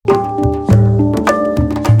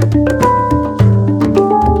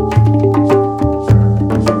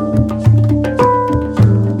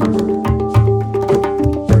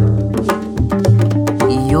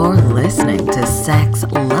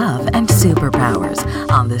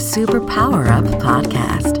superpowers on the Super Power Up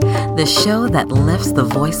podcast, the show that lifts the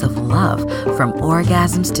voice of love from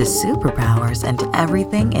orgasms to superpowers and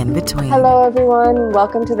everything in between. Hello, everyone.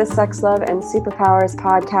 Welcome to the Sex, Love, and Superpowers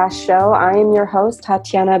podcast show. I am your host,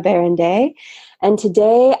 Tatiana Berende, and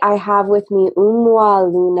today I have with me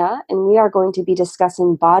Umwa Luna, and we are going to be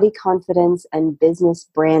discussing body confidence and business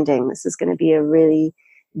branding. This is going to be a really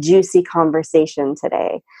juicy conversation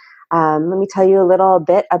today. Let me tell you a little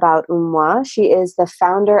bit about Umwa. She is the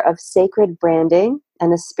founder of Sacred Branding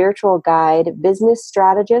and a spiritual guide, business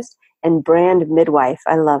strategist, and brand midwife.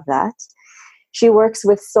 I love that. She works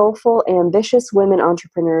with soulful, ambitious women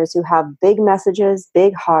entrepreneurs who have big messages,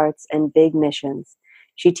 big hearts, and big missions.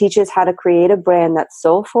 She teaches how to create a brand that's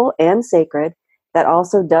soulful and sacred that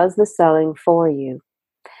also does the selling for you.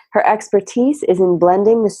 Her expertise is in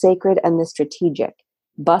blending the sacred and the strategic.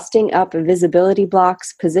 Busting up visibility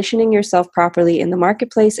blocks, positioning yourself properly in the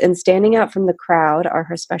marketplace, and standing out from the crowd are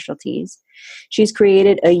her specialties. She's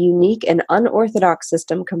created a unique and unorthodox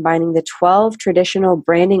system combining the 12 traditional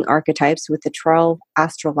branding archetypes with the 12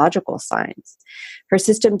 astrological signs. Her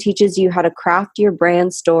system teaches you how to craft your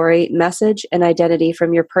brand story, message, and identity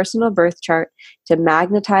from your personal birth chart to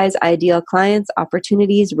magnetize ideal clients,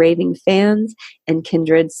 opportunities, raving fans, and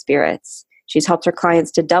kindred spirits. She's helped her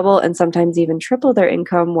clients to double and sometimes even triple their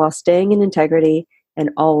income while staying in integrity and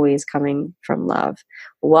always coming from love.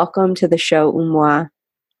 Welcome to the show, Umwa.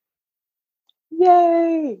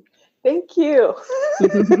 Yay! Thank you.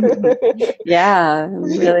 Yeah, I'm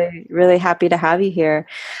really, really happy to have you here.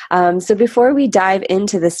 So before we dive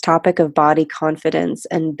into this topic of body confidence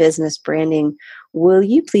and business branding, will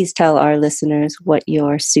you please tell our listeners what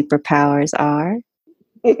your superpowers are?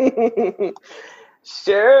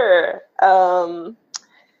 Sure. Well,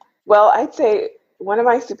 I'd say one of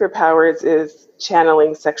my superpowers is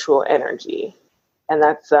channeling sexual energy. And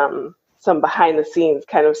that's some behind the scenes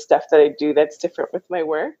kind of stuff that I do that's different with my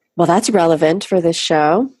work. Well, that's relevant for this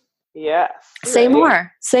show. Yes. Say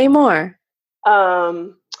more. Say more.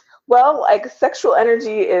 Well, like sexual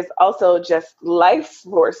energy is also just life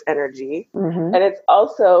force energy. Mm-hmm. And it's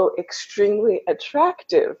also extremely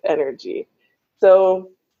attractive energy.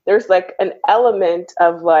 So there's like an element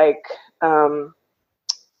of like,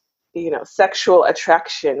 sexual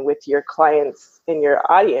attraction with your clients and your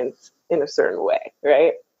audience in a certain way,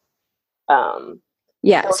 right?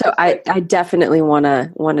 So I definitely want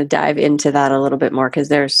to dive into that a little bit more because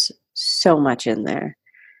there's so much in there.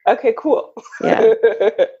 Okay, cool. Yeah.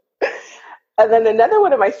 And then another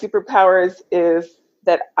one of my superpowers is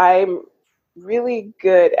that I'm really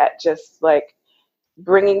good at just like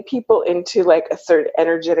bringing people into like a certain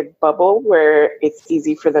energetic bubble where it's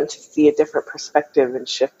easy for them to see a different perspective and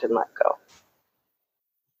shift and let go.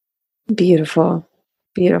 Beautiful.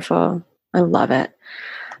 Beautiful. I love it.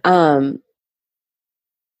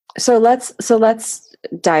 So let's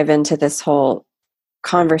dive into this whole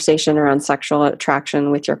conversation around sexual attraction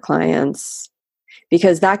with your clients,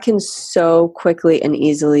 because that can so quickly and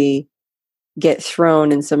easily get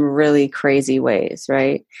thrown in some really crazy ways,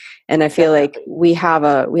 right? And I feel like we have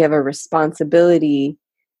a responsibility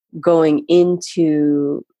going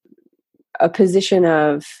into a position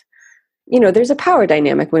of, there's a power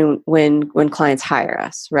dynamic when clients hire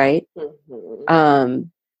us, right? Mm-hmm.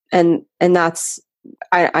 And that's,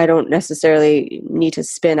 I don't necessarily need to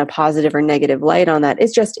spin a positive or negative light on that.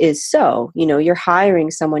 It just is so. You're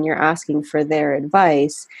hiring someone, you're asking for their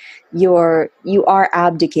advice. You are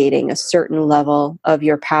abdicating a certain level of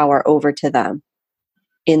your power over to them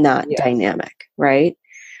in that dynamic, right?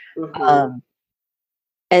 Mm-hmm.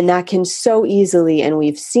 And that can so easily, and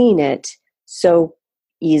we've seen it so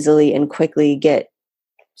easily and quickly get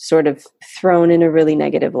sort of thrown in a really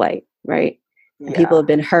negative light, right? Yeah. And people have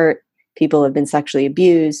been hurt. People have been sexually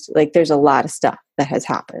abused. Like there's a lot of stuff that has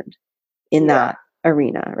happened in that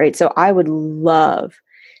arena, right? So I would love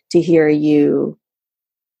to hear you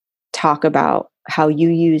talk about how you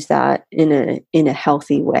use that in a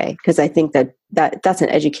healthy way, because I think that's an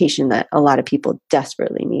education that a lot of people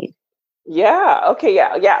desperately need. Yeah. Okay.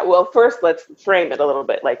 Yeah. Well, first let's frame it a little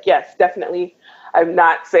bit. Like, yes, definitely. I'm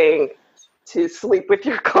not saying to sleep with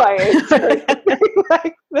your clients or anything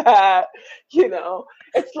like that.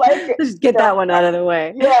 It's like just get that one out of the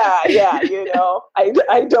way. Yeah.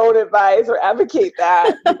 I don't advise or advocate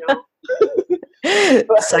that.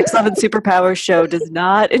 Sex, Love, and Superpowers show does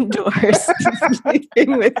not endorse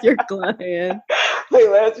sleeping with your client. Hey,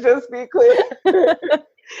 let's just be clear.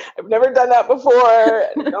 I've never done that before.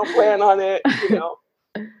 Don't plan on it.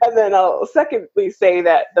 And then I'll secondly say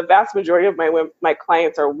that the vast majority of my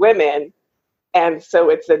clients are women. And so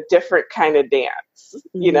it's a different kind of dance,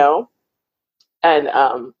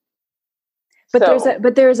 And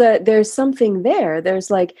But there's something there. There's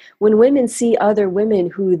like when women see other women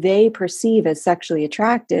who they perceive as sexually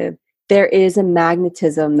attractive, there is a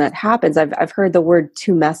magnetism that happens. I've heard the word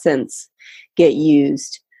tumescence get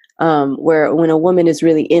used, where when a woman is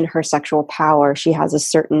really in her sexual power, she has a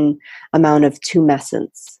certain amount of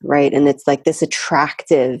tumescence, right? And it's like this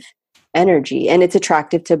attractive energy, and it's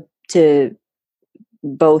attractive to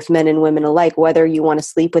both men and women alike, whether you want to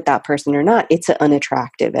sleep with that person or not. It's an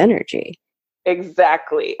unattractive energy.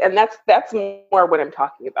 Exactly. And that's more what I'm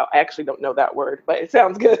talking about. I actually don't know that word, but it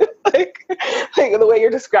sounds good. like the way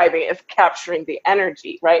you're describing it is capturing the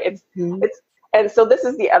energy, right? And so this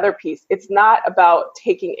is the other piece. It's not about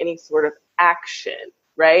taking any sort of action,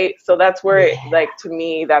 right? So that's where to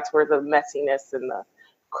me, that's where the messiness and the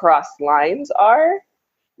crossed lines are,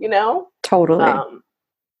 Totally.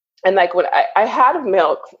 And like when I have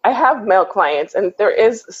male clients, and there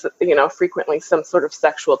is, frequently some sort of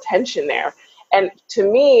sexual tension there. And to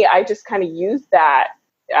me, I just kind of use that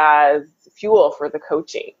as fuel for the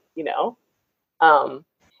coaching,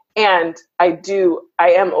 and I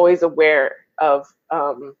am always aware of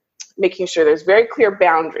making sure there's very clear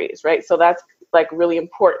boundaries, right? So that's like really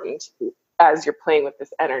important as you're playing with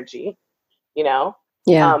this energy,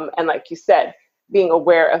 Yeah. And like you said, being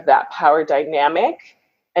aware of that power dynamic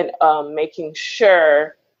and making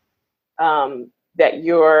sure that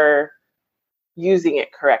you're using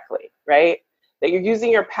it correctly, right? That you're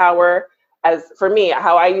using your power as, for me,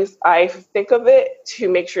 how I think of it to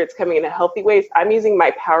make sure it's coming in a healthy way. I'm using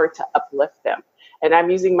my power to uplift them. And I'm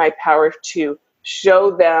using my power to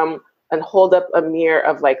show them and hold up a mirror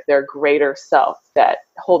of like their greater self that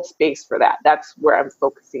holds space for that. That's where I'm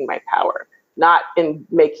focusing my power, not in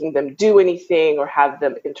making them do anything or have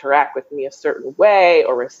them interact with me a certain way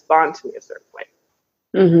or respond to me a certain way.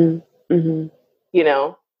 Mm-hmm. Mm-hmm.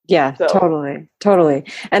 Yeah, so. Totally.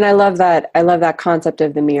 And I love that concept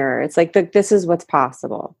of the mirror. It's like this is what's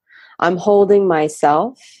possible. I'm holding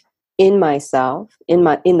myself in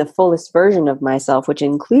the fullest version of myself, which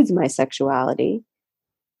includes my sexuality.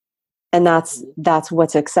 And that's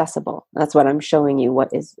what's accessible. That's what I'm showing you,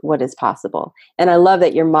 what is possible. And I love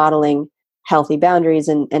that you're modeling healthy boundaries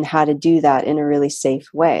and how to do that in a really safe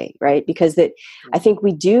way, right? Because I think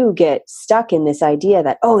we do get stuck in this idea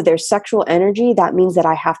that, oh, there's sexual energy. That means that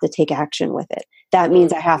I have to take action with it. That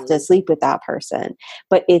means I have to sleep with that person.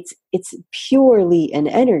 But it's purely an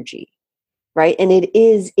energy, right? And it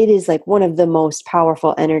is like one of the most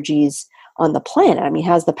powerful energies on the planet. I mean, it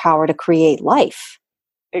has the power to create life.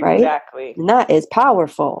 Exactly. Right? And that is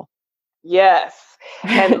powerful. Yes.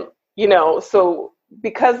 And, so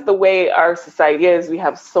because the way our society is, we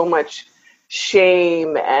have so much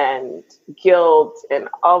shame and guilt and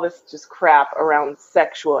all this just crap around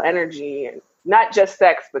sexual energy, and not just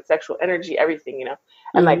sex, but sexual energy, everything,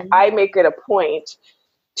 and like, I make it a point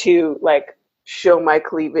to like show my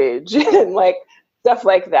cleavage and like stuff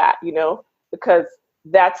like that, because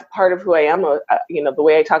that's part of who I am. The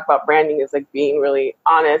way I talk about branding is like being really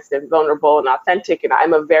honest and vulnerable and authentic. And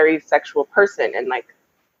I'm a very sexual person. And like,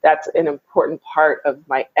 that's an important part of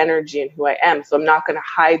my energy and who I am. So I'm not going to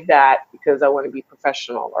hide that because I want to be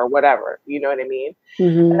professional or whatever. You know what I mean?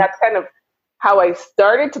 Mm-hmm. And that's kind of how I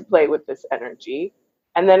started to play with this energy.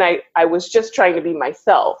 And then I was just trying to be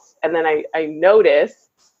myself. And then I noticed,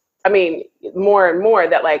 more and more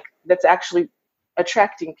that like, that's actually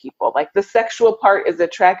attracting people. Like the sexual part is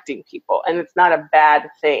attracting people, and it's not a bad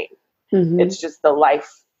thing. Mm-hmm. It's just the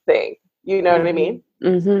life thing. You know what I mean?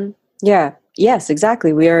 Mm-hmm. Yeah. Yes,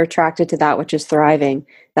 exactly. We are attracted to that which is thriving,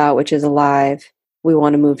 that which is alive. We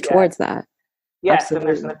want to move towards that. Yes. Absolutely.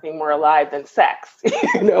 And there's nothing more alive than sex,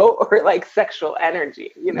 or like sexual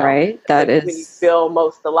energy, Right. That is when you feel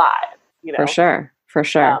most alive, For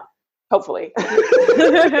sure. Hopefully.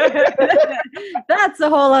 That's a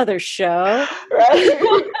whole other show. Right.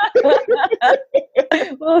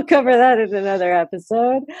 We'll cover that in another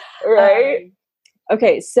episode. Right.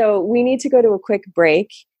 Okay, so we need to go to a quick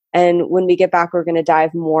break. And when we get back, we're going to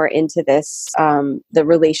dive more into this, the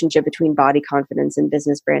relationship between body confidence and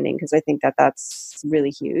business branding, because I think that that's really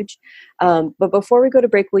huge. But before we go to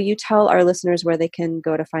break, will you tell our listeners where they can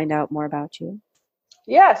go to find out more about you?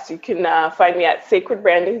 Yes, you can find me at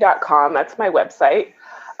sacredbranding.com. That's my website.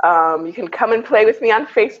 You can come and play with me on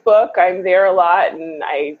Facebook. I'm there a lot, and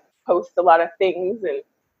I post a lot of things. And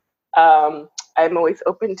I'm always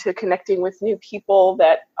open to connecting with new people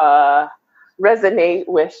that resonate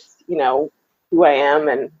with, who I am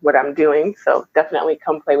and what I'm doing. So definitely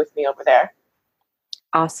come play with me over there.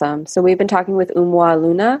 Awesome. So we've been talking with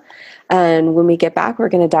Luna, and when we get back, we're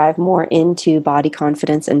going to dive more into body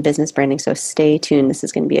confidence and business branding. So stay tuned. This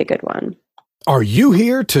is going to be a good one. Are you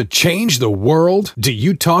here to change the world? Do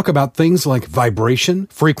you talk about things like vibration,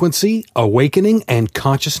 frequency, awakening, and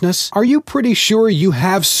consciousness? Are you pretty sure you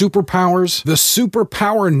have superpowers? The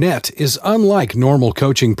Superpower Net is unlike normal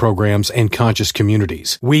coaching programs and conscious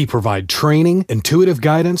communities. We provide training, intuitive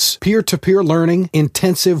guidance, peer-to-peer learning,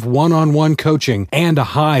 intensive one-on-one coaching, and a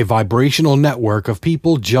high vibrational network of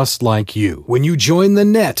people just like you. When you join the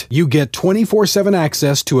net, you get 24/7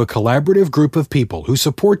 access to a collaborative group of people who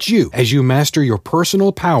support you as you master your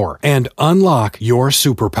personal power and unlock your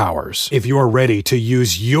superpowers. If you're ready to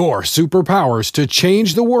use your superpowers to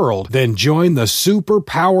change the world, then join the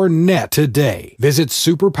Superpower Net today. Visit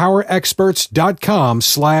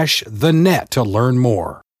superpowerexperts.com/the net to learn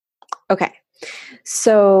more. Okay.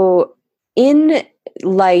 So in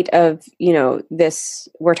light of, this,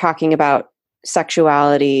 we're talking about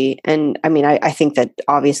sexuality. And I mean, I think that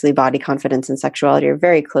obviously body confidence and sexuality are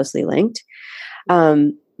very closely linked.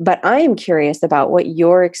 But I am curious about what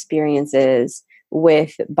your experience is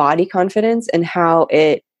with body confidence and how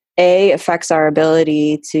it, A, affects our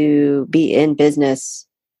ability to be in business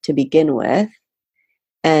to begin with,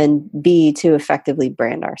 and B, to effectively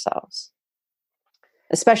brand ourselves,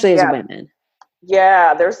 especially as women.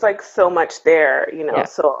 Yeah, there's like so much there, Yeah.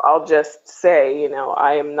 So I'll just say,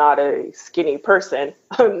 I am not a skinny person.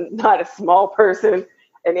 I'm not a small person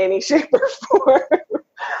in any shape or form.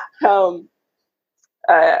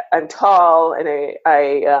 I'm tall and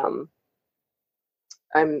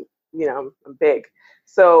I'm big.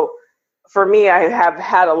 So for me, I have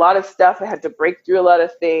had a lot of stuff. I had to break through a lot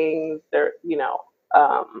of things there, and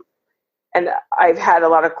I've had a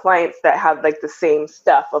lot of clients that have like the same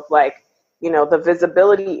stuff of like, the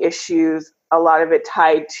visibility issues, a lot of it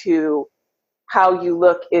tied to how you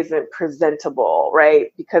look isn't presentable,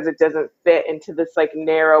 right? Because it doesn't fit into this like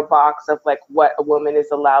narrow box of like what a woman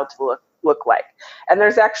is allowed to look like. And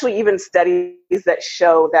there's actually even studies that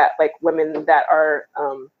show that like women that are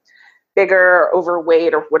bigger, or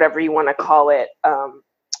overweight, or whatever you want to call it, are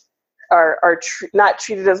not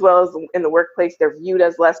treated as well as in the workplace. They're viewed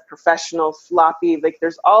as less professional, sloppy. Like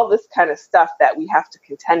there's all this kind of stuff that we have to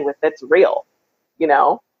contend with that's real,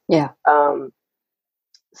 Yeah.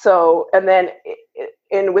 So, and then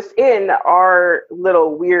within our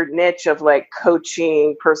little weird niche of like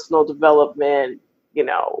coaching, personal development,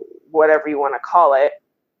 whatever you want to call it,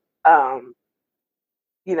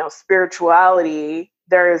 spirituality,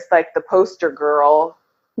 there is like the poster girl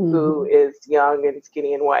who is young and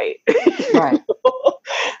skinny and white. Right.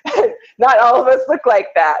 Not all of us look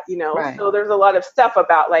like that, Right. So there's a lot of stuff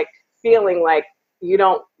about like feeling like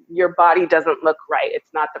your body doesn't look right.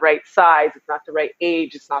 It's not the right size. It's not the right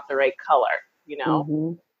age. It's not the right color,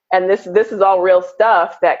 And this is all real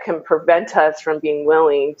stuff that can prevent us from being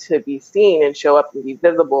willing to be seen and show up and be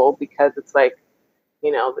visible, because it's like,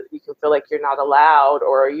 that you can feel like you're not allowed,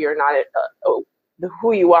 or you're not,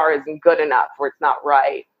 who you are isn't good enough, or it's not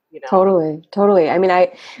right. Totally. I mean,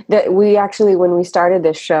 we actually, when we started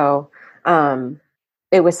this show,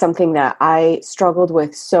 it was something that I struggled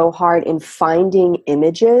with so hard in finding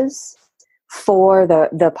images for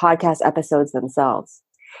the podcast episodes themselves.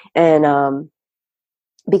 And,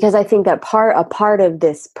 because I think that a part of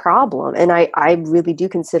this problem, and I really do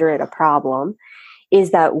consider it a problem,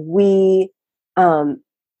 is that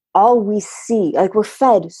all we see, like we're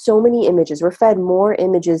fed so many images. We're fed more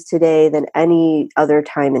images today than any other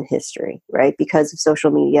time in history, right? Because of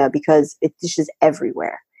social media, because it's just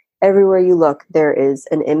everywhere. Everywhere you look, there is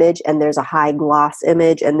an image, and there's a high gloss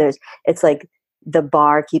image, and it's like the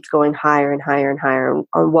bar keeps going higher and higher and higher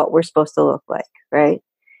on what we're supposed to look like, right?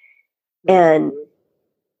 And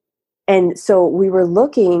so I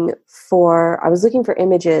was looking for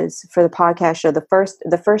images for the podcast show.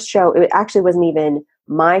 The first show, it actually wasn't even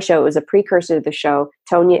my show. It was a precursor to the show.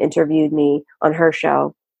 Tonya interviewed me on her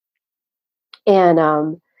show. And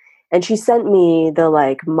she sent me the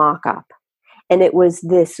like mock-up. And it was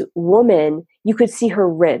this woman, you could see her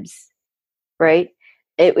ribs, right?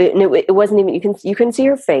 It wasn't even, you couldn't see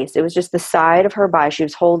her face. It was just the side of her body. She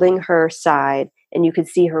was holding her side, and you could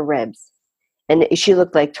see her ribs. And she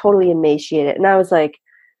looked like totally emaciated. And I was like,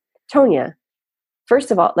 Tonya,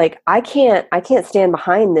 first of all, like I can't stand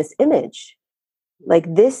behind this image. Like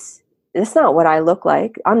this is not what I look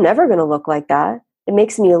like. I'm never going to look like that. It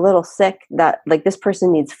makes me a little sick that like this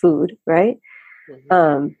person needs food, right?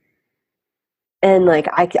 And like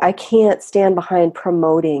I can't stand behind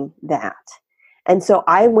promoting that. And so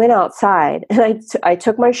I went outside and I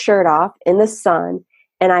took my shirt off in the sun,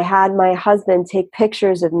 and I had my husband take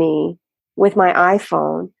pictures of me with my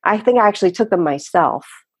iPhone. I think I actually took them myself,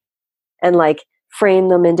 and like frame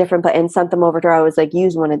them in different and sent them over to her. I was like,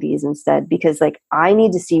 use one of these instead, because like I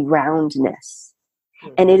need to see roundness.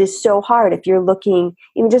 And it is so hard if you're looking,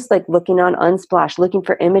 even just like looking on Unsplash, looking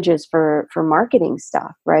for images for marketing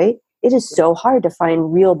stuff, right? It is so hard to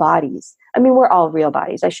find real bodies. I mean, we're all real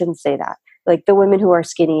bodies. I shouldn't say that. Like the women who are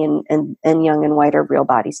skinny and young and white are real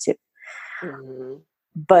bodies too. Mm-hmm.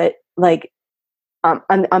 But like,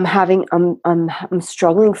 I'm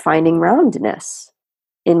struggling finding roundness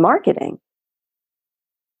in marketing.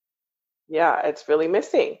 Yeah, it's really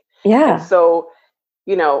missing. Yeah. And so,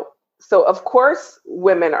 so of course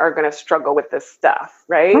women are going to struggle with this stuff,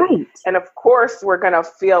 right? Right. And of course we're going to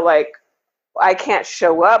feel like I can't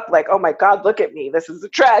show up, like, oh my God, look at me. This is a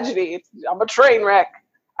tragedy. I'm a train wreck.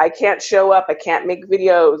 I can't show up. I can't make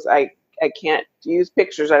videos. I can't use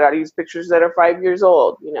pictures. I got to use pictures that are 5 years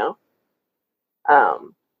old,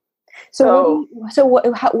 So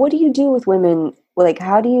what do you do with women? Like,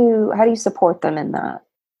 how do you support them in that?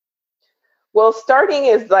 Well, starting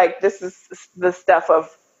is like, this is the stuff of,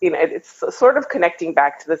 it's sort of connecting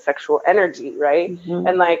back to the sexual energy, right? Mm-hmm.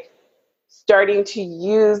 And like starting to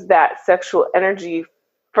use that sexual energy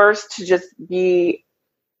first to just be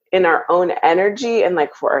in our own energy and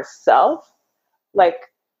like for ourselves.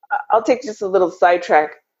 Like, I'll take just a little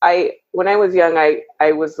sidetrack. When I was young,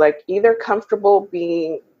 I was like either comfortable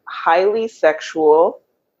being highly sexual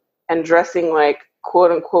and dressing like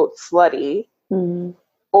quote unquote slutty, Mm-hmm.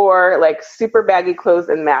 or like super baggy clothes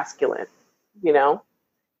and masculine,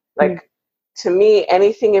 like to me,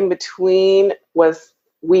 anything in between was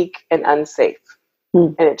weak and unsafe.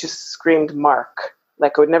 And it just screamed Mark.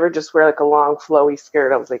 Like I would never just wear like a long flowy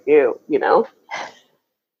skirt. I was like, ew,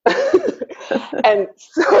 And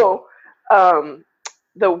so,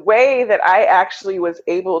 the way that I actually was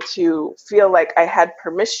able to feel like I had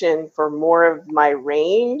permission for more of my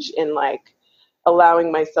range in like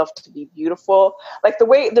allowing myself to be beautiful, like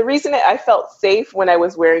the reason I felt safe when I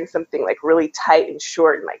was wearing something like really tight and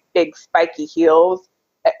short and like big spiky heels,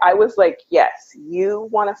 I was like, yes, you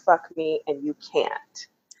want to fuck me and you can't.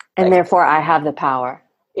 And like, therefore I have the power.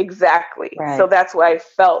 Exactly. Right. So that's why I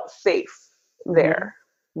felt safe there.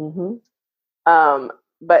 Mm-hmm.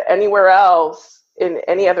 But anywhere else, in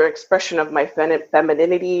any other expression of my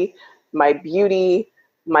femininity, my beauty,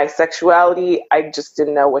 my sexuality, I just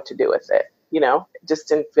didn't know what to do with it. It just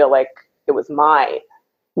didn't feel like it was mine.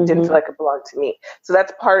 It didn't feel like it belonged to me. So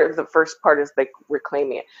that's part of the first part, is like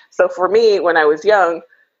reclaiming it. So for me, when I was young,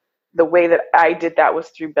 the way that I did that was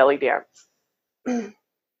through belly dance.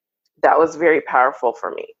 That was very powerful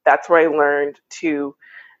for me. That's where I learned to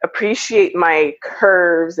appreciate my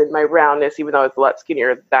curves and my roundness, even though I was a lot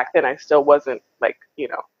skinnier back then. I still wasn't like,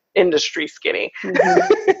 industry skinny.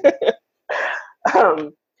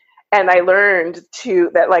 And I learned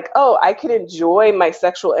that like, oh, I could enjoy my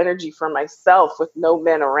sexual energy for myself with no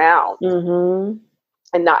men around, and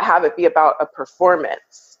not have it be about a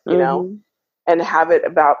performance, and have it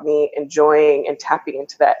about me enjoying and tapping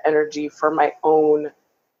into that energy for my own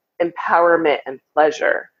empowerment and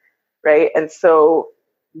pleasure. Right. And so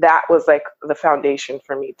that was like the foundation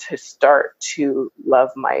for me to start to love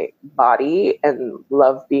my body and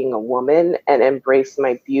love being a woman and embrace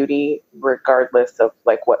my beauty, regardless of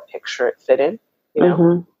like what picture it fit in,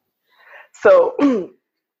 So,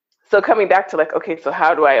 so coming back to like, okay, so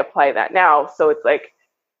how do I apply that now? So it's like,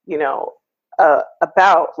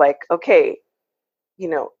 about like, okay,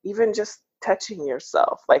 even just touching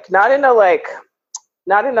yourself, like not in a like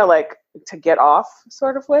to get off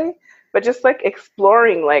sort of way, but just like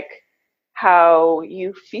exploring like how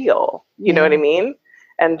you feel, you know what I mean?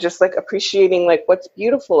 And just like appreciating like what's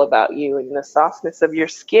beautiful about you and the softness of your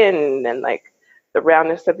skin and like the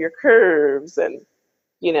roundness of your curves and,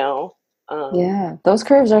 those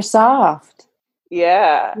curves are soft.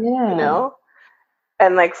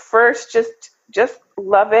 And like first just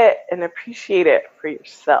love it and appreciate it for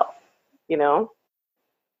yourself,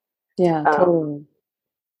 Totally.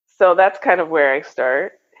 So that's kind of where I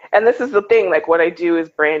start. And this is the thing, like what I do is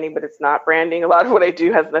branding, but it's not branding. A lot of what I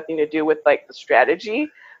do has nothing to do with like the strategy.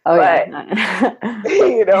 Oh, but,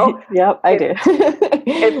 Yep, I do.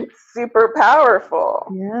 It's super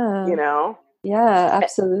powerful. Yeah,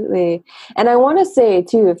 absolutely. And I want to say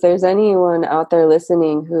too, if there's anyone out there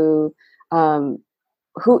listening who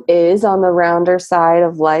is on the rounder side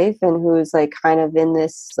of life and who's like kind of in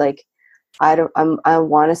this like, I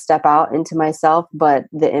want to step out into myself, but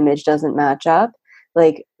the image doesn't match up.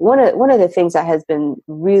 Like one of the things that has been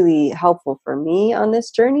really helpful for me on this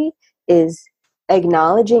journey is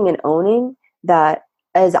acknowledging and owning that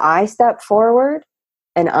as I step forward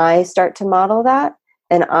and I start to model that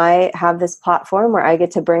and I have this platform where I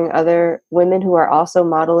get to bring other women who are also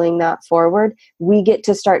modeling that forward, we get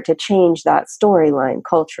to start to change that storyline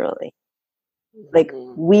culturally. Like,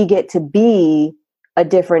 we get to be a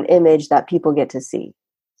different image that people get to see,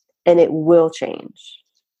 and it will change.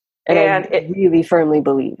 And I really firmly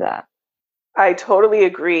believe that. I totally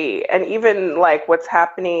agree. And even like what's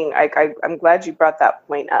happening, I'm glad you brought that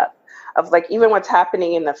point up, of like even what's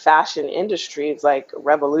happening in the fashion industry is like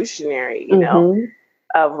revolutionary, you know,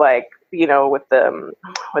 of like, you know, with the,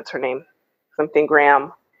 what's her name? Something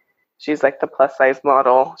Graham. She's like the plus size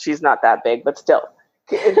model. She's not that big, but still,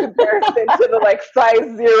 in comparison to the like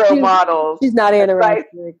size 0 models. She's not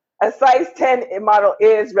anorexic. A size 10 model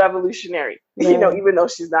is revolutionary, you know, even though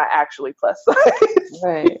she's not actually plus size.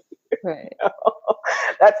 Right. You know?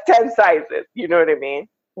 That's 10 sizes. You know what I mean?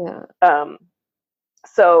 Yeah.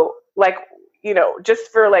 So like, you know,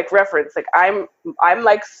 just for like reference, like I'm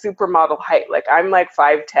like supermodel height. Like I'm like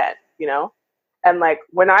 5'10", you know? And like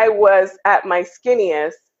when I was at my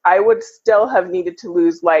skinniest, I would still have needed to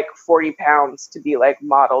lose like 40 pounds to be like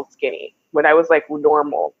model skinny when I was like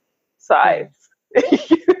normal size.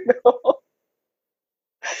 You know?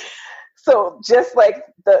 So just like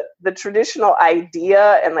the traditional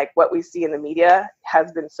idea and like what we see in the media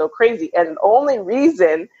has been so crazy. And the only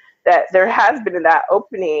reason that there has been that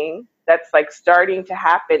opening that's like starting to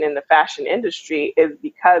happen in the fashion industry is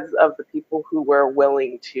because of the people who were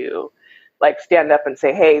willing to like stand up and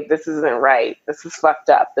say, hey, this isn't right. This is fucked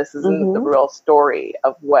up. This isn't the real story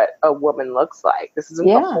of what a woman looks like. This isn't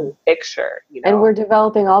the whole picture, you know? And we're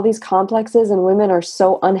developing all these complexes, and women are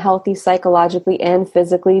so unhealthy psychologically and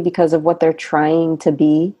physically because of what they're trying to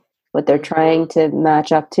be, what they're trying to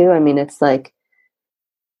match up to. I mean, it's like,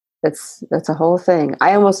 that's a whole thing.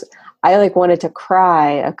 I like wanted to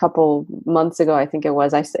cry a couple months ago. I think it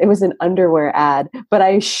was an underwear ad, but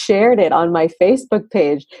I shared it on my Facebook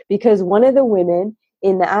page because one of the women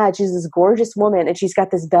in the ad, she's this gorgeous woman and she's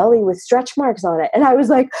got this belly with stretch marks on it. And I was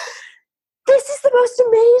like, this is the most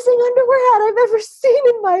amazing underwear ad I've ever seen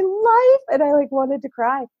in my life. And I like wanted to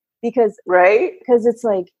cry because it's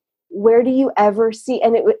like, where do you ever see?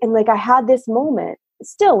 And like, I had this moment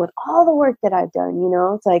still with all the work that I've done, you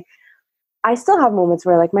know, it's like, I still have moments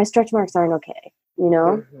where like my stretch marks aren't okay, you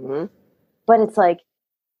know, but it's like,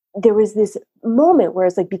 there was this moment where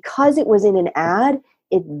it's like, because it was in an ad,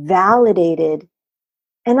 it validated.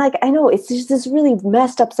 And like, I know it's just this really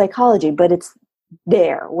messed up psychology, but it's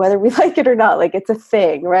there, whether we like it or not, like it's a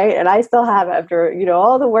thing. Right. And I still have, after, you know,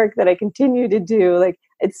 all the work that I continue to do, like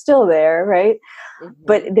it's still there. Right.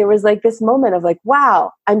 But there was like this moment of like,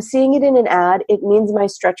 wow, I'm seeing it in an ad. It means my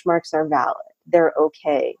stretch marks are valid. They're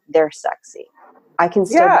okay. They're sexy. I can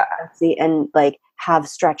still be sexy and like have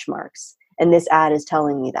stretch marks. And this ad is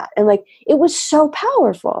telling me that. And like, it was so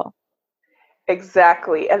powerful.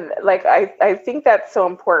 Exactly. And like, I think that's so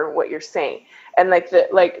important what you're saying. And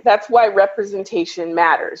like that's why representation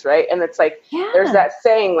matters. Right. And it's like, there's that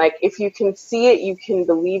saying, like, if you can see it, you can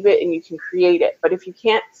believe it and you can create it. But if you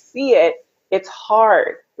can't see it, it's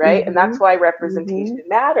hard. Right. And that's why representation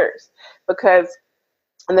matters, because,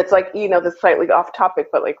 and it's like, you know, this slightly off topic,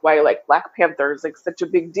 but like why like Black Panther is like such a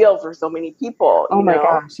big deal for so many people. Oh my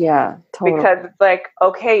gosh. Yeah. Totally. Because it's like,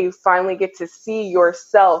 okay, you finally get to see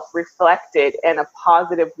yourself reflected in a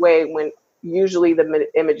positive way when usually the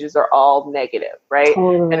images are all negative. Right.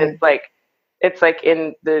 Totally. And it's like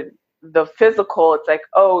in the physical, it's like,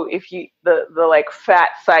 oh, if you, the like fat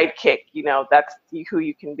sidekick, you know, that's who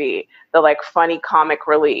you can be. The like funny comic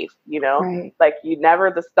relief, you know, like you never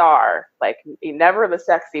the star, like you never the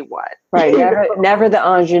sexy one. Right. Never the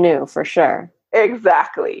ingenue, for sure.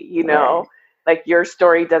 Exactly. You know, like your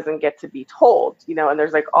story doesn't get to be told, you know, and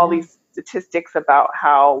there's like all these statistics about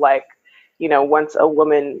how like, you know, once a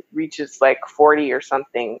woman reaches like 40 or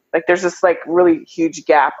something, like there's this like really huge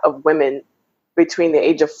gap of women between the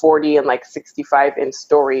age of 40 and like 65 in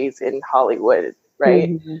stories in Hollywood,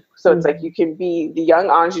 right? So it's like you can be the young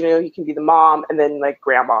ingenue, you can be the mom, and then like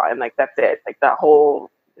grandma, and like that's it. Like that whole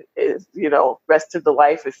is, you know, rest of the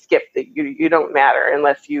life is skipped. That you don't matter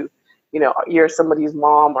unless you know, you're somebody's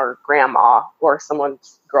mom or grandma or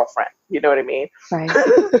someone's girlfriend. You know what I mean? Right.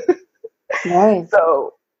 Right.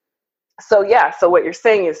 So yeah. So what you're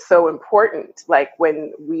saying is so important. Like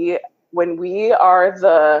when we are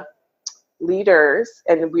the leaders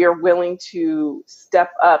and we are willing to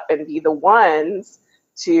step up and be the ones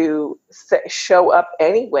to show up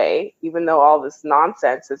anyway, even though all this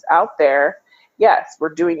nonsense is out there, yes, we're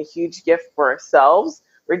doing a huge gift for ourselves.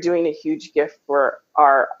 We're doing a huge gift for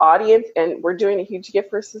our audience, and we're doing a huge gift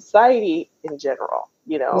for society in general,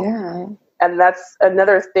 you know? Yeah. And that's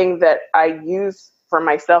another thing that I use for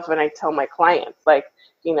myself, and I tell my clients, like,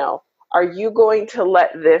 are you going to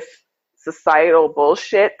let this societal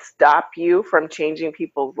bullshit stop you from changing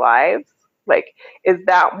people's lives? Like, is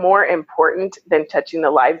that more important than touching the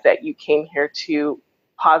lives that you came here to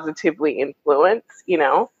positively influence,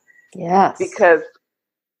 Yes.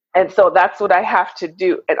 And so that's what I have to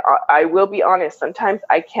do. And I will be honest, sometimes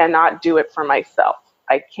I cannot do it for myself.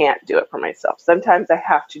 I can't do it for myself. Sometimes I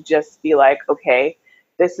have to just be like, okay,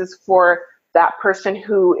 this is for that person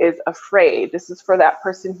who is afraid. This is for that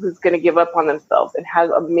person who's going to give up on themselves and has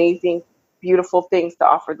amazing, beautiful things to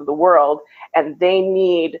offer to the world. And they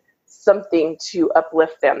need something to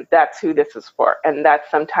uplift them. That's who this is for. And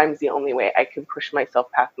that's sometimes the only way I can push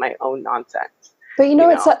myself past my own nonsense. But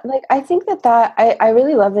it's like, I think I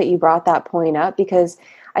really love that you brought that point up, because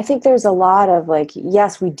I think there's a lot of like,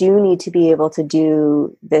 yes, we do need to be able to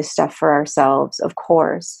do this stuff for ourselves, of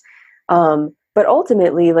course. But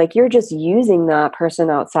ultimately, like, you're just using that person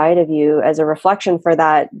outside of you as a reflection for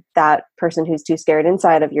that person who's too scared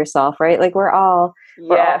inside of yourself, right? Like, we're all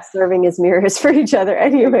serving as mirrors for each other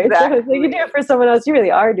anyway. Exactly. So like, you do it for someone else, you really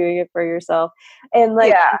are doing it for yourself. And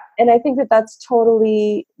like, and I think that's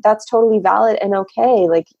totally valid and okay.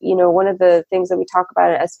 Like, one of the things that we talk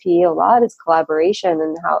about at SPE a lot is collaboration,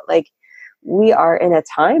 and how, like, we are in a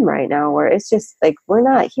time right now where it's just like, we're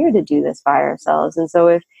not here to do this by ourselves. And so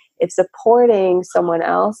if supporting someone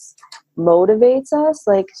else motivates us,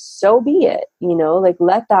 like, so be it, like,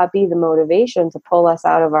 let that be the motivation to pull us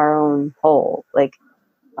out of our own hole. Like,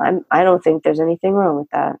 I don't think there's anything wrong with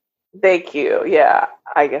that. Thank you. Yeah,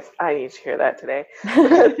 I guess I need to hear that today.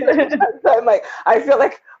 I'm like, I feel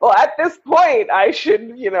like, well, at this point, I should,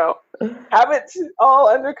 have it all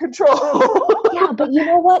under control. Yeah, but you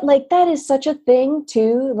know what? Like, that is such a thing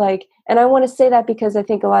too. Like, and I want to say that because I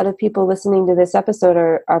think a lot of people listening to this episode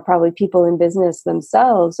are probably people in business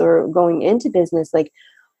themselves or going into business. Like,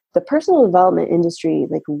 the personal development industry,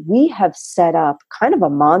 like, we have set up kind of a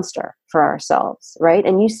monster for ourselves, right?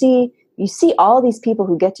 And you see all these people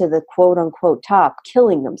who get to the quote unquote top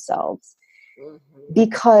killing themselves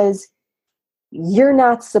because you're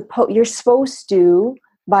supposed to,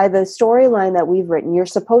 by the storyline that we've written, you're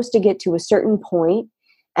supposed to get to a certain point,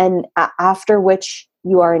 and after which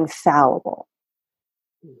you are infallible.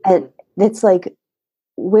 And it's like,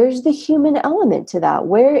 where's the human element to that?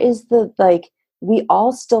 Where is the, like, we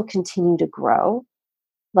all still continue to grow.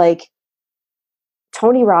 Like,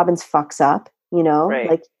 Tony Robbins fucks up, Right.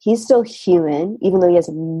 Like, he's still human, even though he has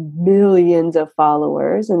millions of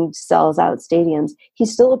followers and sells out stadiums.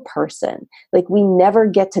 He's still a person. Like, we never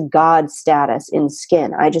get to God status in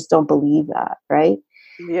skin. I just don't believe that. Right.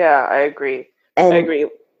 Yeah, I agree. And I agree.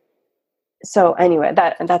 So anyway,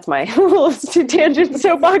 that's my little tangent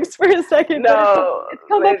soapbox for a second. No, it's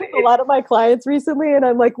come up with a lot of my clients recently, and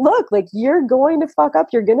I'm like, look, like, you're going to fuck up,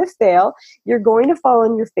 you're going to fail, you're going to fall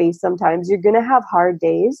on your face sometimes, you're going to have hard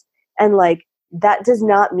days, and like, that does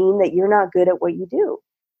not mean that you're not good at what you do.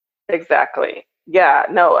 Exactly. Yeah,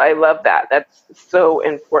 no, I love that. That's so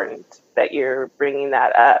important that you're bringing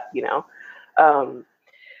that up,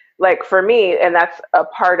 like, for me, and that's a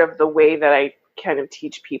part of the way that I kind of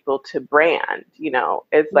teach people to brand,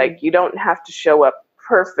 it's like, you don't have to show up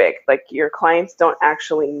perfect. Like, your clients don't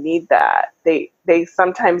actually need that. They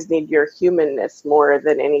sometimes need your humanness more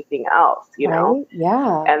than anything else, Right?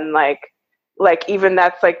 Yeah. And like even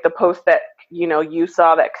that's like the post that, you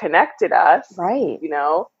saw that connected us, right?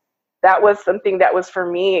 That was something that was, for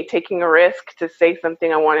me, taking a risk to say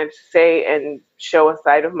something I wanted to say and show a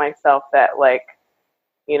side of myself that, like,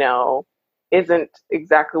 isn't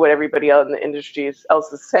exactly what everybody else in the industry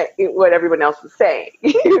else is saying, what everyone else is saying.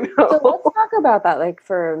 So let's talk about that, like,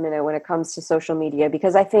 for a minute, when it comes to social media,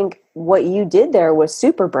 because I think what you did there was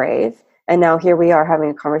super brave. And now here we are having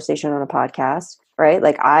a conversation on a podcast, right?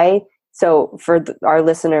 Like, so for our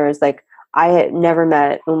listeners, like, I had never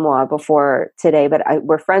met Umwa before today, but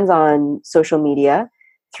we're friends on social media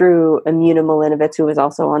through Amuna Milinovitz, who was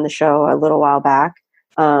also on the show a little while back.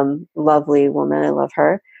 Lovely woman. I love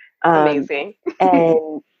her. Amazing.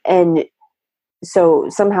 and so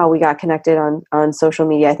somehow we got connected on social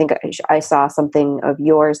media. I think I saw something of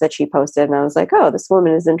yours that she posted, and I was like, oh, this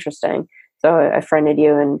woman is interesting. So I friended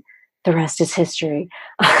you, and the rest is history.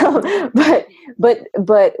 But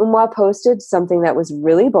Umwa posted something that was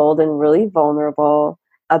really bold and really vulnerable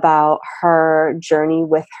about her journey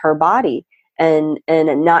with her body and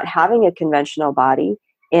not having a conventional body,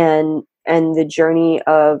 and the journey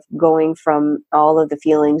of going from all of the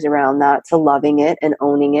feelings around that to loving it and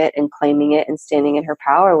owning it and claiming it and standing in her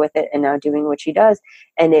power with it and now doing what she does.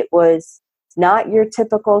 And it was not your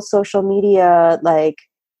typical social media, like,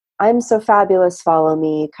 I'm so fabulous, follow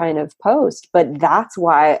me kind of post. But that's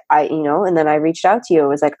why and then I reached out to you. It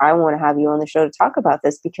was like, I want to have you on the show to talk about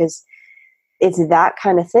this, because it's that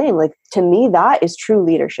kind of thing. Like, to me, that is true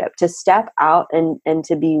leadership, to step out and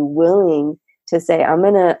to be willing to say, I'm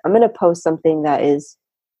going to post something that is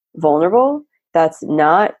vulnerable. That's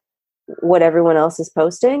not what everyone else is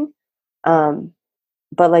posting.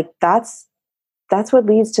 But like, that's what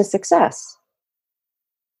leads to success.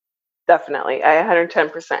 Definitely. I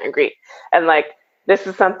 110% agree. And like, this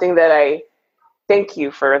is something that I thank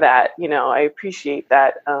you for that. I appreciate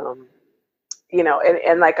that.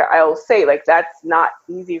 And like, I'll say, like, that's not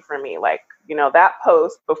easy for me. Like, that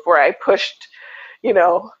post, before I pushed,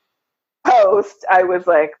 post, I was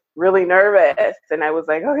like really nervous, and I was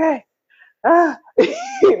like, okay, and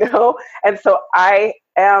so I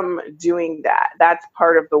am doing that. That's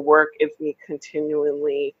part of the work, is me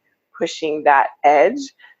continually pushing that edge,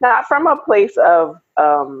 not from a place of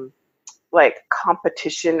like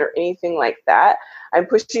competition or anything like that. I'm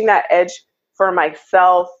pushing that edge for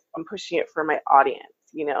myself. I'm pushing it for my audience,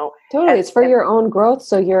 Totally. It's for your own growth.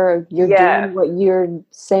 So you're yes, doing what you're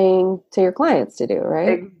saying to your clients to do,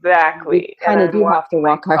 right? Exactly. We kind of do have to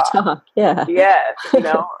walk our talk. Yeah. Yes.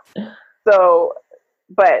 So,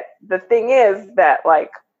 but the thing is that,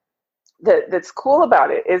 like, that's cool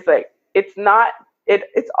about it is, like, it's not,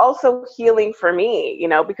 it's also healing for me,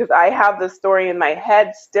 because I have the story in my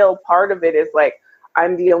head still. Part of it is like,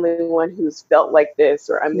 I'm the only one who's felt like this,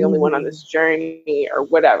 or I'm the only one on this journey, or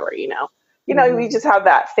whatever, we just have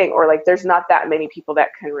that thing, or like, there's not that many people that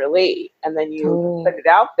can relate. And then you put it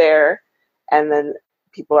out there, and then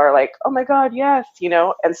people are like, oh my God, yes,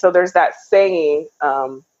 and so there's that saying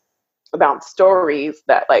about stories,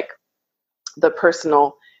 that like the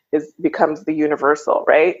personal becomes the universal,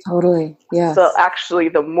 right? Totally. Yeah. So actually,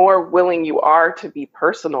 the more willing you are to be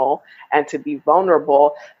personal and to be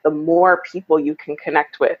vulnerable, the more people you can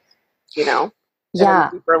connect with, at a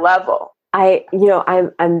deeper level.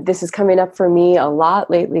 I'm this is coming up for me a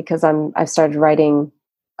lot lately, because I've started writing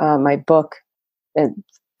my book,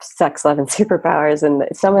 Sex, Love, and Superpowers, and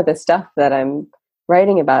some of the stuff that I'm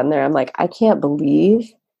writing about in there, I'm like, I can't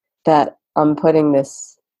believe that I'm putting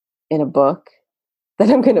this in a book that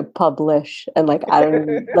I'm going to publish, and like, I don't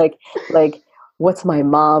even, like what's my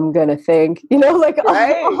mom gonna think? Like,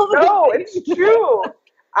 right? No, it's true.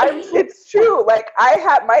 It's true. Like, I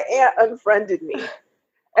had my aunt unfriended me.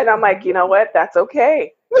 And I'm like, you know what? That's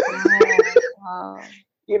okay. Wow.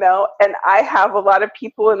 And I have a lot of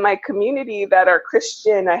people in my community that are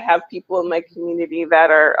Christian. I have people in my community that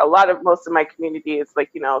are, most of my community is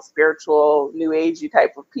like, spiritual, new agey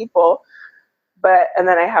type of people. And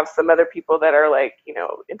then I have some other people that are like,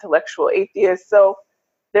 intellectual atheists. So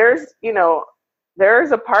there's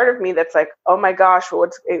a part of me that's like, oh my gosh,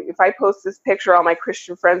 if I post this picture, all my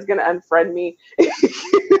Christian friends going to unfriend me?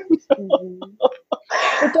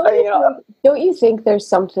 But don't you think there's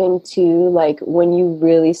something to, like, when you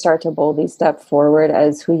really start to boldly step forward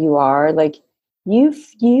as who you are, like, you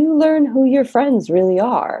learn who your friends really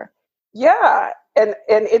are. Yeah. And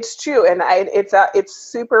it's true. And it's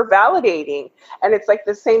super validating. And it's like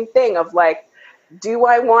the same thing of like, do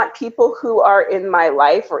I want people who are in my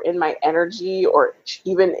life or in my energy, or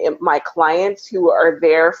even my clients who are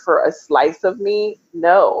there for a slice of me?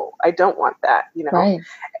 No, I don't want that, Right.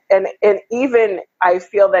 And even I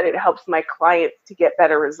feel that it helps my clients to get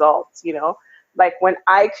better results, like when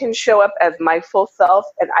I can show up as my full self,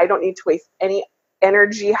 and I don't need to waste any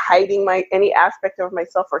energy hiding any aspect of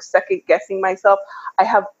myself or second guessing myself. I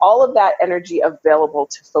have all of that energy available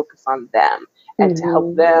to focus on them and to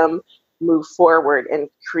help them move forward and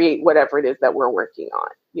create whatever it is that we're working on,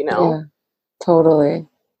 Yeah, totally.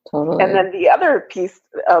 And then the other piece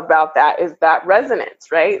about that is that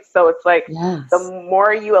resonance, right? So it's like, the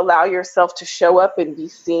more you allow yourself to show up and be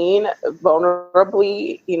seen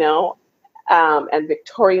vulnerably, and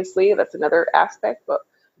victoriously, that's another aspect,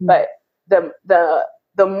 but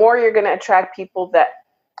the more you're going to attract people that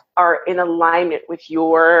are in alignment with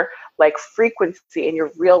your like frequency and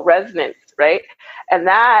your real resonance, right? And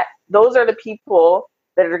those are the people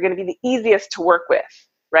that are going to be the easiest to work with,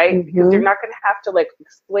 right? Because you're not going to have to like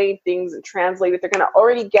explain things and translate it. They're going to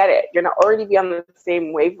already get it. You're going to already be on the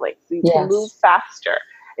same wavelength. So you can move faster,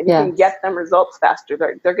 and you can get them results faster.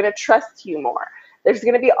 They're going to trust you more. There's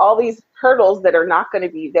going to be all these hurdles that are not going to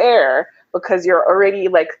be there because you're already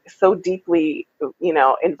like so deeply,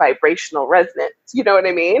 in vibrational resonance. You know what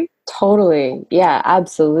I mean? Totally. Yeah,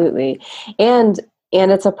 absolutely. And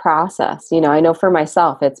it's a process. I know for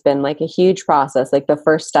myself, it's been like a huge process. Like the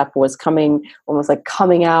first step was almost like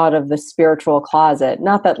coming out of the spiritual closet.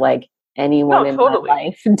 Not that like anyone in my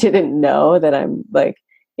life didn't know that I'm like,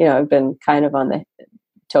 I've been kind of on the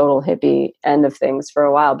total hippie end of things for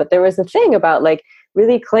a while, but there was a thing about like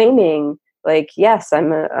really claiming like, yes,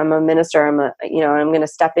 I'm a minister. I'm going to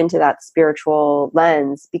step into that spiritual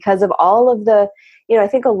lens because of all of the, I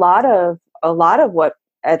think a lot of what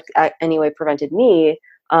anyway prevented me,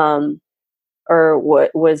 or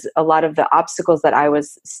what was a lot of the obstacles that I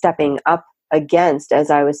was stepping up against as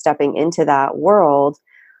I was stepping into that world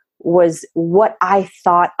was what I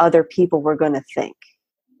thought other people were going to think.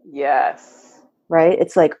 Yes. Right?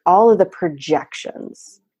 It's like all of the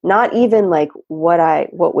projections, not even like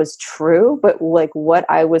what was true, but like what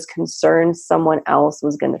I was concerned someone else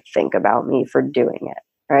was going to think about me for doing it.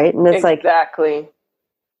 Right? And it's exactly. Like,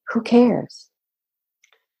 who cares?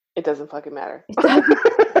 It doesn't fucking matter. It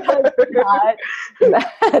does not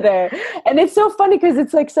matter. And it's so funny because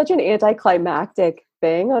it's like such an anticlimactic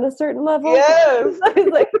thing on a certain level. Yes.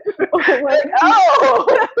 like,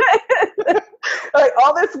 oh, like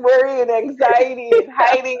all this worry and anxiety and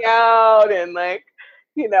hiding out and like,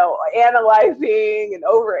 analyzing and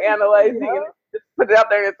over analyzing and just put it out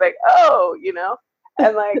there. And it's like,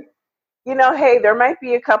 and like, hey, there might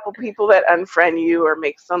be a couple people that unfriend you or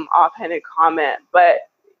make some offhanded comment, but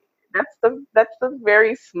that's the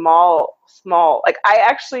very small, like I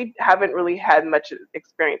actually haven't really had much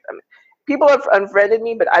experience. I mean, people have unfriended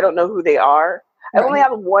me, but I don't know who they are. Right. I only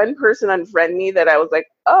have one person unfriend me that I was like,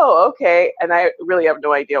 oh, okay. And I really have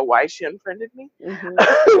no idea why she unfriended me.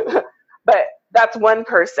 Mm-hmm. But that's one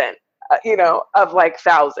person, of like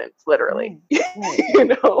thousands, literally,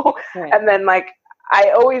 right. And then like,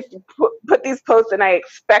 I always put these posts and I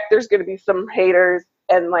expect there's going to be some haters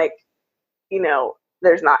and like,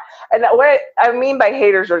 there's not. And what I mean by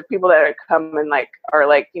haters are people that come and like are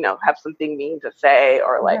like, have something mean to say,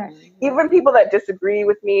 or like right. Even people that disagree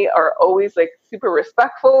with me are always like super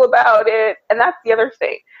respectful about it. And that's the other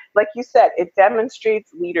thing. Like you said, it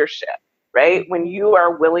demonstrates leadership, right? When you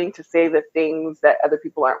are willing to say the things that other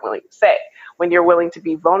people aren't willing to say, when you're willing to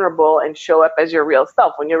be vulnerable and show up as your real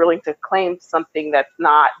self, when you're willing to claim something that's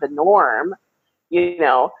not the norm,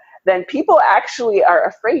 then people actually are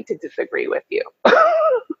afraid to disagree with you.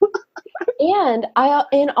 And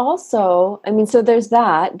also, I mean, so there's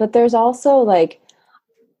that, but there's also like,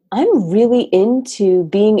 I'm really into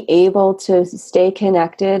being able to stay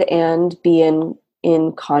connected and be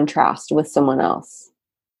in contrast with someone else.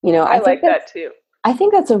 I like that too. I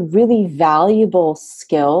think that's a really valuable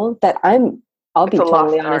skill that I'll be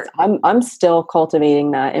totally honest, I'm still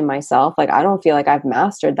cultivating that in myself. Like, I don't feel like I've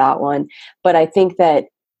mastered that one, but I think that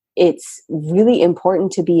it's really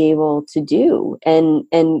important to be able to do. And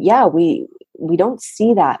yeah, we don't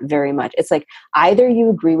see that very much. It's like either you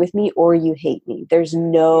agree with me or you hate me. There's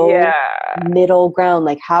no middle ground.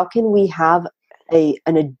 Like, how can we have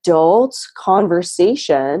an adult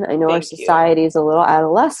conversation? I know our society is a little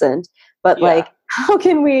adolescent, but like, how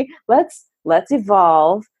can we let's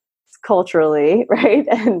evolve culturally, right?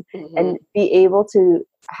 And and be able to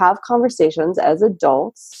have conversations as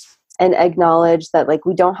adults and acknowledge that like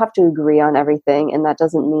we don't have to agree on everything, and that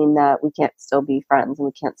doesn't mean that we can't still be friends and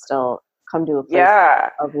we can't still come to a place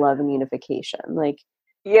of love and unification. Like,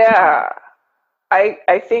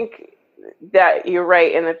 I think that you're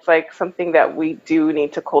right, and it's like something that we do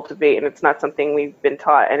need to cultivate, and it's not something we've been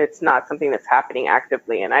taught, and it's not something that's happening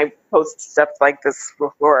actively. And I post stuff like this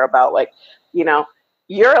before about like,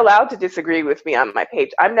 you're allowed to disagree with me on my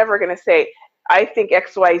page. I'm never going to say, I think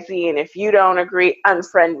XYZ, and if you don't agree,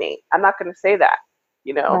 unfriend me. I'm not going to say that.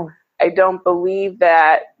 I don't believe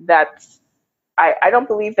that I don't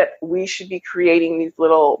believe that we should be creating these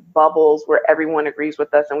little bubbles where everyone agrees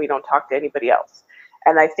with us and we don't talk to anybody else.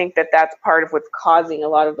 And I think that that's part of what's causing a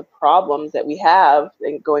lot of the problems that we have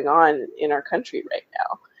going on in our country right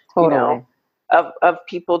now. Totally. Of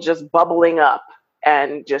people just bubbling up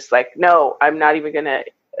and just like, no, I'm not even going to,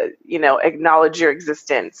 acknowledge your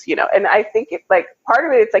existence, And I think it's like part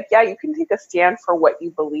of it, it's like, yeah, you can take a stand for what you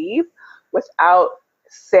believe without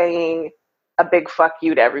saying a big fuck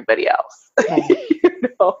you to everybody else.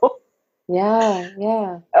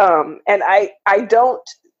 Yeah. And I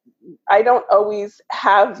don't always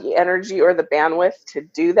have the energy or the bandwidth to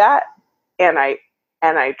do that. And I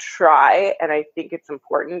try, and I think it's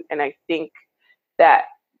important. And I think that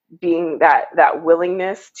being that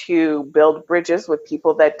willingness to build bridges with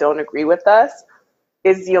people that don't agree with us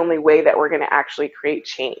is the only way that we're going to actually create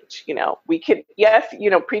change. We could,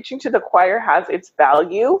 preaching to the choir has its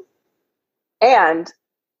value. And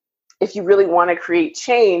if you really want to create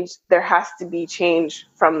change, there has to be change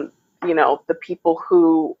from, the people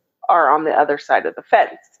who are on the other side of the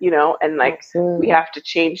fence, and like, absolutely. We have to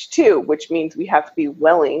change too, which means we have to be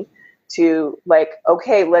willing to like,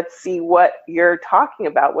 okay, let's see what you're talking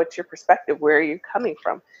about. What's your perspective? Where are you coming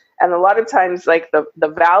from? And a lot of times, like the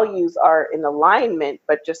values are in alignment,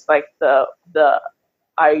 but just like the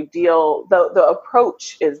ideal, the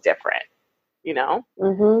approach is different, you know?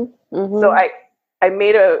 Mm-hmm. Mm-hmm. So I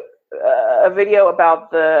made a video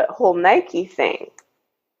about the whole Nike thing.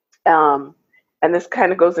 And this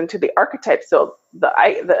kind of goes into the archetype. So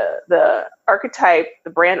the archetype,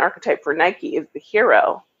 the brand archetype for Nike is the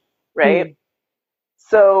hero, right?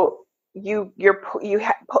 So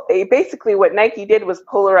basically what Nike did was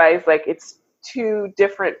polarize, like it's two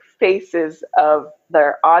different faces of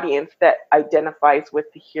their audience that identifies with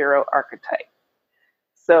the hero archetype.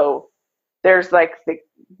 So there's like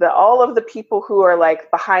the all of the people who are like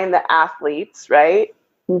behind the athletes, right?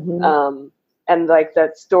 Mm-hmm. And like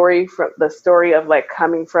that story of like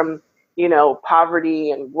coming from, you know,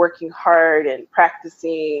 poverty and working hard and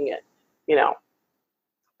practicing and, you know,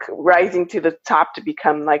 rising to the top to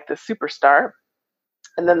become like the superstar.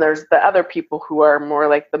 And then there's the other people who are more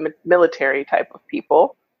like the military type of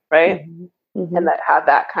people, right? Mm-hmm. And that have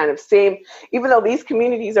that kind of same, even though these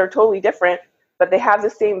communities are totally different, but they have the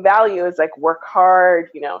same value as like work hard,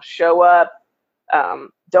 you know, show up,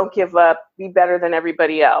 don't give up, be better than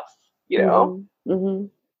everybody else, you know? Mm-hmm.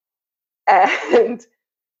 And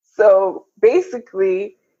so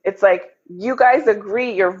basically it's like, you guys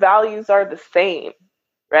agree your values are the same,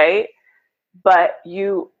 right? But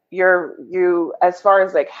you as far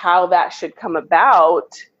as like how that should come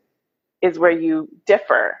about is where you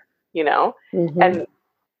differ, you know? Mm-hmm. And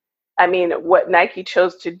I mean, what Nike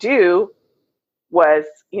chose to do was,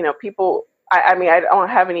 you know, people, I mean, I don't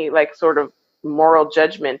have any like sort of moral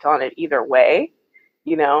judgment on it either way,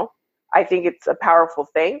 you know? I think it's a powerful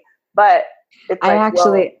thing, but it's I like,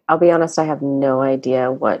 actually, I'll be honest, I have no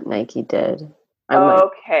idea what Nike did. I'm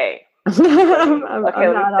okay. I'm Okay, let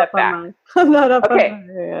me not step up back. on my. I'm not up Okay. on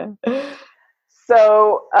my. Yeah.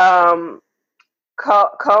 So,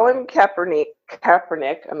 Colin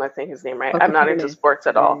Kaepernick, I'm not saying his name right. Okay, I'm not into sports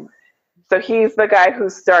at all. So he's the guy who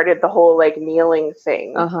started the whole like kneeling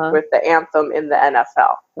thing with the anthem in the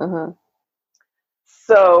NFL. Uh-huh.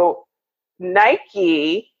 So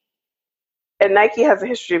Nike has a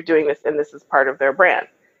history of doing this, and this is part of their brand.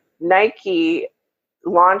 Nike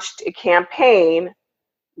launched a campaign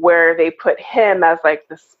where they put him as like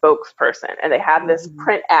the spokesperson, and they had this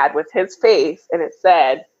print ad with his face, and it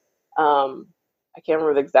said, I can't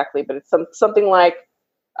remember exactly, but it's something like,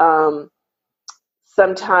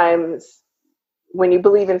 sometimes when you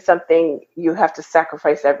believe in something, you have to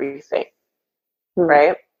sacrifice everything,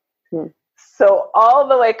 right? So all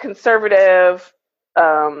the like conservative,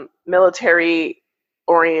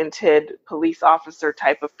 military-oriented police officer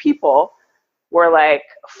type of people were like,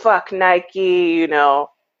 fuck Nike, you know,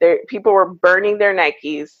 people were burning their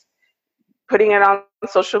Nikes, putting it on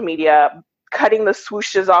social media, cutting the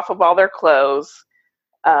swooshes off of all their clothes.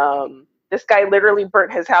 This guy literally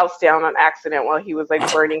burnt his house down on accident while he was like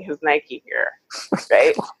burning his Nike gear,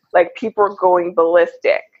 right? Like people are going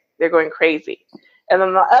ballistic. They're going crazy. And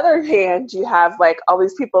on the other hand, you have like all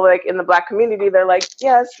these people like in the Black community, they're like,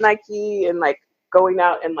 yes, Nike, and like going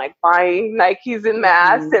out and like buying Nikes in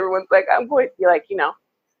mass. Everyone's like, I'm going to be like, you know.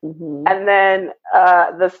 And then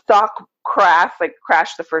the stock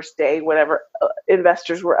crashed the first day, whatever.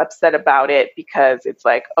 Investors were upset about it because it's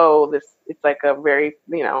like, it's like a very,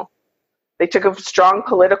 you know, they took a strong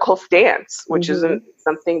political stance, which isn't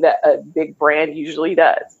something that a big brand usually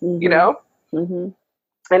does, you know?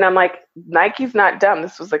 And I'm like, Nike's not dumb.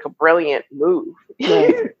 This was like a brilliant move.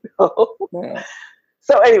 Right. You know? Right.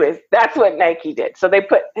 So anyways, that's what Nike did. So they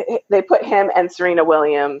put him and Serena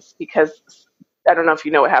Williams, because I don't know if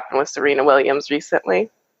you know what happened with Serena Williams recently.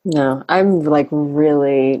 No, I'm like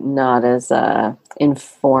really not as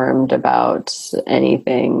informed about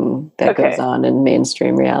anything that goes on in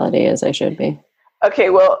mainstream reality as I should be. Okay,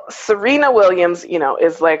 well, Serena Williams, you know,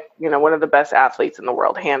 is like, you know, one of the best athletes in the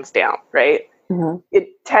world, hands down, right?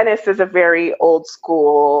 Tennis is a very old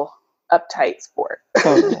school, uptight sport.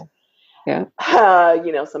 Totally. Yeah.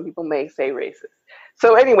 You know, some people may say racist.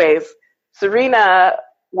 So anyways, Serena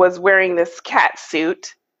was wearing this cat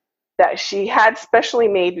suit that she had specially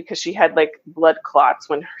made because she had like blood clots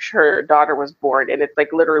when her daughter was born, and it's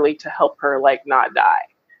like literally to help her like not die.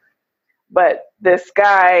 But this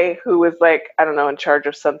guy who was like, I don't know, in charge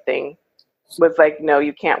of something was like, no,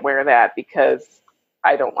 you can't wear that because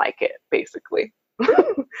I don't like it, basically.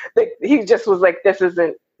 He just was like,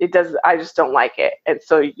 I just don't like it. And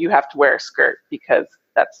so you have to wear a skirt because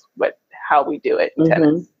that's how we do it in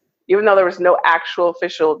tennis. Even though there was no actual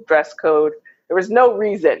official dress code, there was no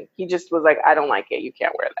reason. He just was like, I don't like it. You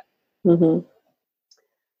can't wear that.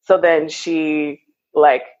 So then she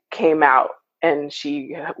like came out and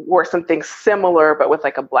she wore something similar, but with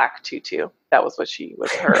like a black tutu. That was what she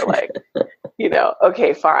was her like,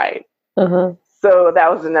 okay, fine. Uh-huh. So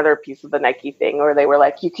that was another piece of the Nike thing, where they were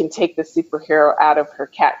like, you can take the superhero out of her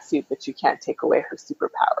cat suit, but you can't take away her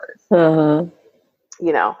superpowers. Uh-huh.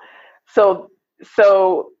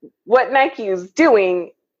 So what Nike is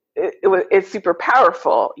doing, it's super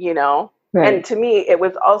powerful, Right. And to me, it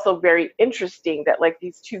was also very interesting that like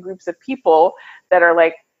these two groups of people that are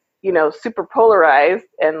like, super polarized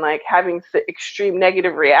and like having extreme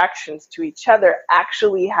negative reactions to each other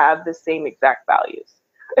actually have the same exact values.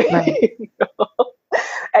 Right.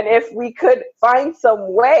 And if we could find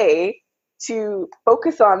some way to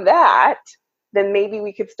focus on that, then maybe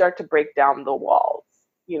we could start to break down the walls,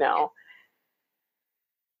 Yeah.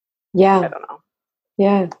 I don't know.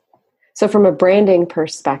 Yeah. So from a branding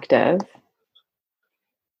perspective,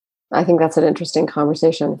 I think that's an interesting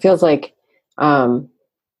conversation. It feels like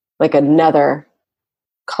another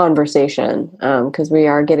conversation, because we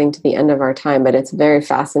are getting to the end of our time, but it's a very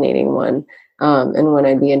fascinating one, and one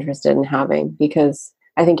I'd be interested in having, because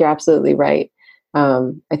I think you're absolutely right.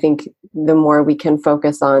 I think the more we can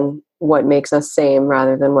focus on what makes us same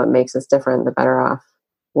rather than what makes us different, the better off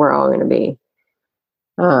we're all going to be.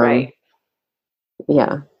 Right.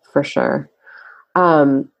 Yeah, for sure.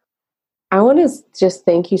 I want to just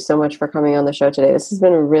thank you so much for coming on the show today. This has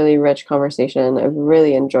been a really rich conversation. I've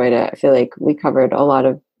really enjoyed it. I feel like we covered a lot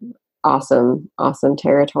of awesome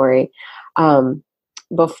territory.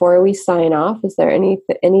 Before we sign off, is there any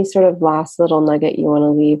sort of last little nugget you want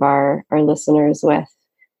to leave our listeners with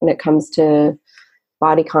when it comes to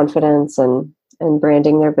body confidence and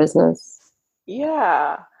branding their business?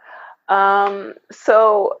 Yeah.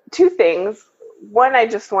 So 2 things. One, I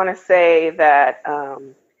just want to say that,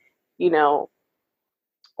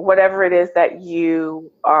 whatever it is that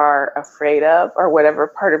you are afraid of, or whatever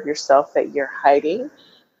part of yourself that you're hiding,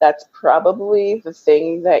 that's probably the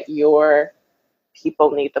thing that your people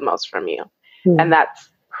need the most from you. And that's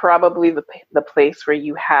probably the place where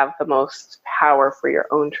you have the most power for your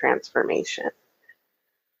own transformation.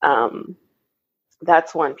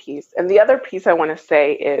 That's one piece. And the other piece I want to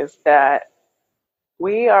say is that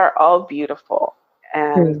we are all beautiful,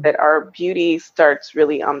 and that our beauty starts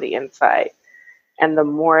really on the inside. And the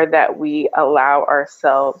more that we allow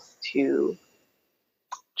ourselves to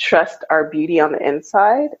trust our beauty on the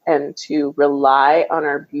inside and to rely on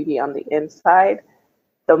our beauty on the inside,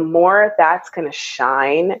 the more that's going to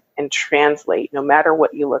shine and translate, no matter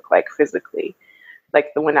what you look like physically.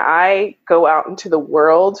 Like when I go out into the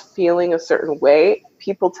world feeling a certain way,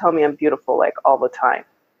 people tell me I'm beautiful like all the time.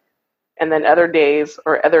 And then other days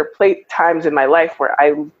or other times in my life where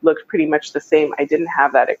I looked pretty much the same, I didn't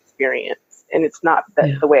have that experience. And it's not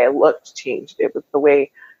that the way I looked changed. It was the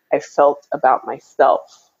way I felt about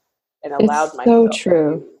myself and allowed myself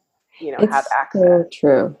to, have access. So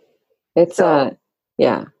true. It's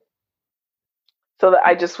yeah. So that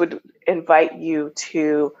I just would invite you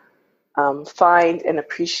to find and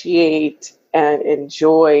appreciate and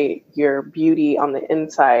enjoy your beauty on the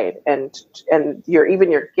inside, and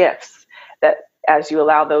even your gifts, that as you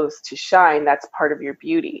allow those to shine, that's part of your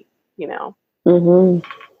beauty, and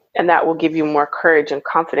that will give you more courage and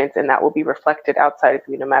confidence, and that will be reflected outside of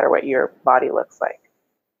you no matter what your body looks like.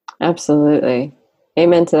 Absolutely.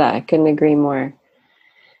 Amen to that. I couldn't agree more.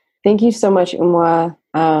 Thank you so much, Umwa.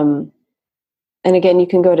 And again, you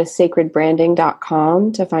can go to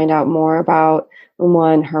sacredbranding.com to find out more about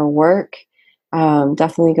Umwa and her work.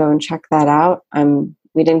 Definitely go and check that out.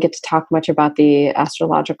 We didn't get to talk much about the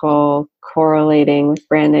astrological correlating with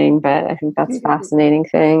branding, but I think that's a fascinating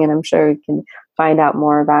thing, and I'm sure we can find out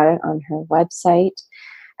more about it on her website.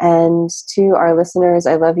 And to our listeners,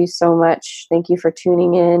 I love you so much. Thank you for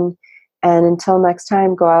tuning in. And until next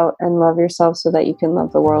time, go out and love yourself so that you can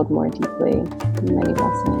love the world more deeply. Many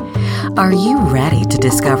blessings. Are you ready to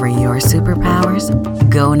discover your superpowers?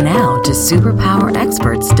 Go now to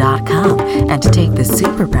superpowerexperts.com and to take the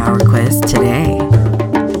superpower quiz today.